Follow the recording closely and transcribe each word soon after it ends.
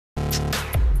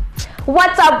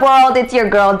What's up, world? It's your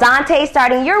girl Dante,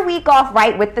 starting your week off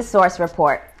right with the Source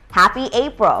Report. Happy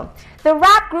April. The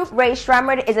rap group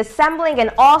Sremmurd is assembling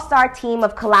an all-star team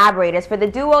of collaborators for the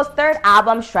duo's third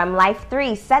album, Shrem Life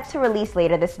 3, set to release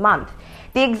later this month.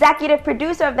 The executive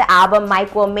producer of the album,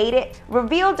 Mike Will Made It,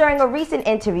 revealed during a recent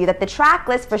interview that the track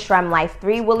list for Shrem Life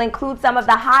 3 will include some of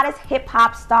the hottest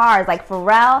hip-hop stars like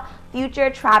Pharrell,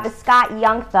 Future, Travis Scott,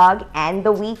 Young Thug, and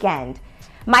The Weeknd.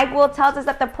 Mike Will tells us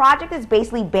that the project is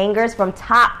basically bangers from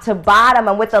top to bottom,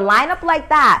 and with a lineup like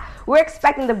that, we're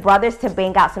expecting the brothers to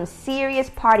bang out some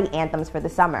serious party anthems for the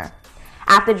summer.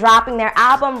 After dropping their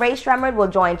album, Sremmurd will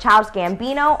join Childish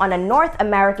Gambino on a North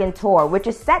American tour, which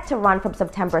is set to run from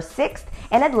September 6th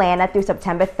in Atlanta through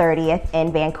September 30th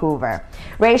in Vancouver.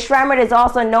 Sremmurd is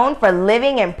also known for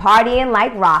living and partying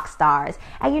like rock stars.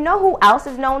 And you know who else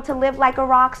is known to live like a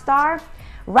rock star?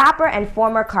 Rapper and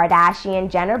former Kardashian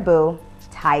Jenner boo,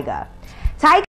 Tyga.